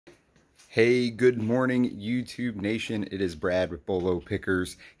Hey, good morning, YouTube Nation. It is Brad with Bolo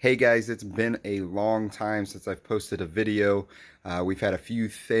Pickers. Hey guys, it's been a long time since I've posted a video. We've had a few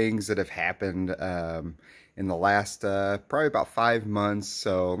things that have happened in the last probably about 5 months.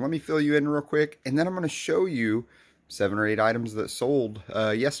 So let me fill you in real quick, and then I'm going to show you 7 or 8 items that sold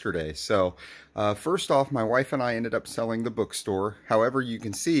yesterday. So first off, my wife and I ended up selling the bookstore. However, you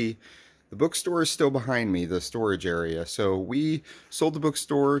can see the bookstore is still behind me, the storage area. So we sold the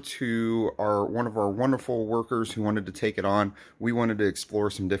bookstore to one of our wonderful workers who wanted to take it on. We wanted to explore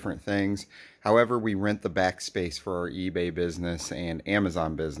some different things. However, we rent the back space for our eBay business and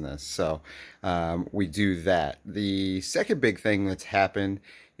Amazon business. So we do that. The second big thing that's happened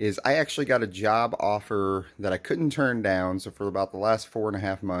is I actually got a job offer that I couldn't turn down. So for about the last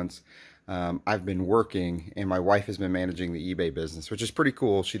 4.5 months, I've been working, and my wife has been managing the eBay business, which is pretty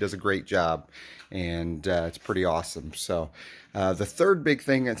cool. She does a great job, and it's pretty awesome. So the third big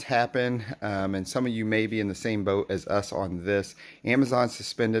thing that's happened, and some of you may be in the same boat as us on this, Amazon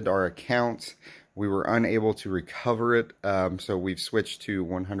suspended our accounts. We were unable to recover it, so we've switched to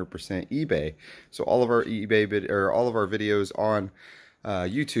 100% eBay. So all of our all of our videos on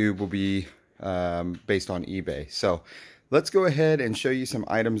YouTube will be based on eBay. So let's go ahead and show you some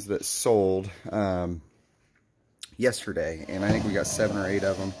items that sold yesterday, and I think we got 7 or 8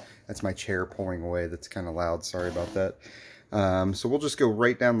 of them. That's my chair pulling away. That's kind of loud. Sorry about that. So we'll just go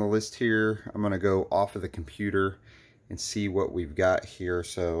right down the list here. I'm going to go off of the computer and see what we've got here.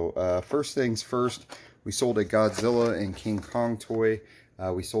 So first things first, we sold a Godzilla and King Kong toy.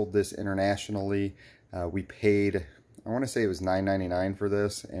 We sold this internationally. We paid, I want to say it was $9.99 for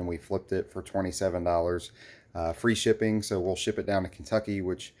this, and we flipped it for $27. Free shipping, so we'll ship it down to Kentucky,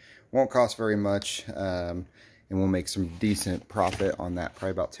 which won't cost very much, and we'll make some decent profit on that,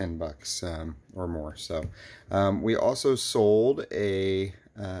 probably about 10 bucks or more. So we also sold a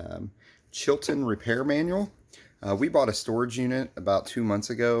Chilton repair manual. We bought a storage unit about 2 months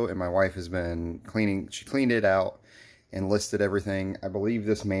ago, and my wife has been cleaning. She cleaned it out and listed everything. I believe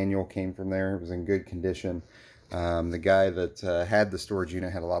this manual came from there. It was in good condition. The guy that had the storage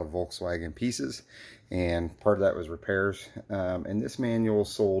unit had a lot of Volkswagen pieces, and part of that was repairs. And this manual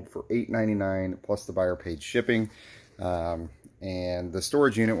sold for $8.99 plus the buyer paid shipping. And the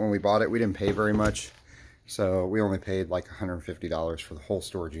storage unit, when we bought it, we didn't pay very much. So we only paid like $150 for the whole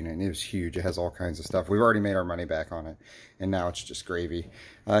storage unit, and it was huge. It has all kinds of stuff. We've already made our money back on it, and now it's just gravy.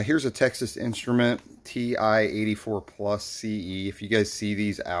 Here's a Texas Instrument TI-84 Plus CE. If you guys see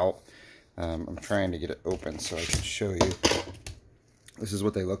these out, I'm trying to get it open so I can show you. This is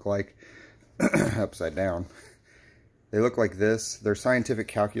what they look like upside down. They look like this. They're scientific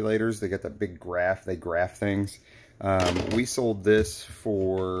calculators. They got that big graph. They graph things. We sold this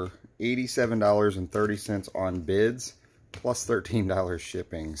for $87.30 on bids plus $13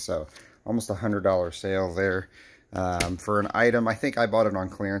 shipping. So almost a $100 sale there. For an item, I think I bought it on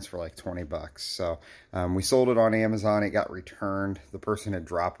clearance for like 20 bucks. So we sold it on Amazon. It got returned. The person had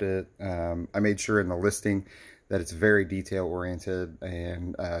dropped it. I made sure in the listing that it's very detail oriented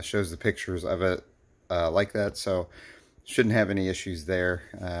and shows the pictures of it like that. So shouldn't have any issues there,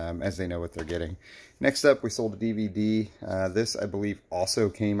 as they know what they're getting. Next up, we sold a DVD. This, I believe, also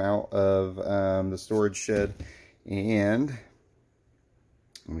came out of the storage shed. And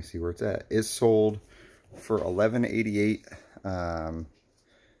let me see where it's at. It's sold for $11.88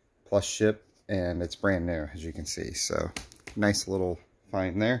 plus ship, and it's brand new, as you can see. So nice little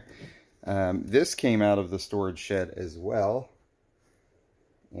find there. This came out of the storage shed as well,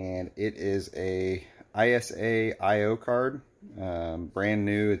 and it is a ISA IO card, brand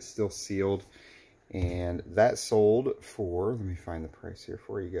new. It's still sealed, and that sold for, let me find the price here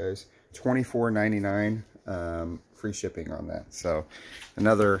for you guys, $24.99, free shipping on that. So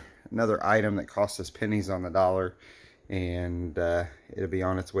another item that cost us pennies on the dollar, and it'll be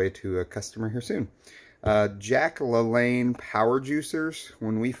on its way to a customer here soon. Jack LaLanne power juicers.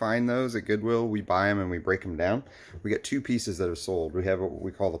 When we find those at Goodwill, we buy them and we break them down. We get 2 pieces that are sold. We have what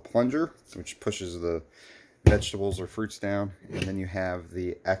we call the plunger, which pushes the vegetables or fruits down, and then you have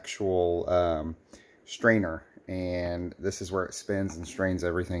the actual strainer, and this is where it spins and strains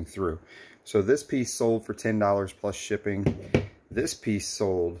everything through. So this piece sold for $10 plus shipping. This piece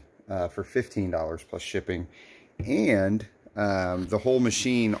sold for $15 plus shipping, and the whole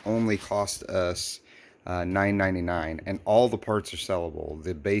machine only cost us $9.99, and all the parts are sellable.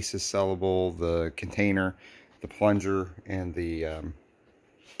 The base is sellable, the container, the plunger, and the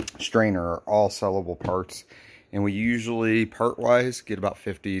strainer are all sellable parts, and we usually part-wise get about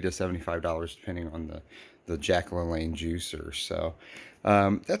 $50 to $75 depending on the Jack LaLanne juicer. So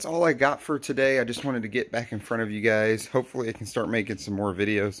that's all I got for today. I just wanted to get back in front of you guys. Hopefully I can start making some more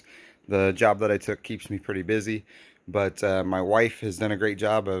videos. The job that I took keeps me pretty busy, but my wife has done a great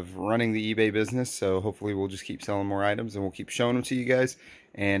job of running the eBay business, so hopefully we'll just keep selling more items and we'll keep showing them to you guys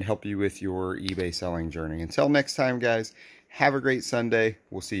and help you with your eBay selling journey. Until next time, guys, have a great Sunday.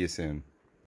 We'll see you soon.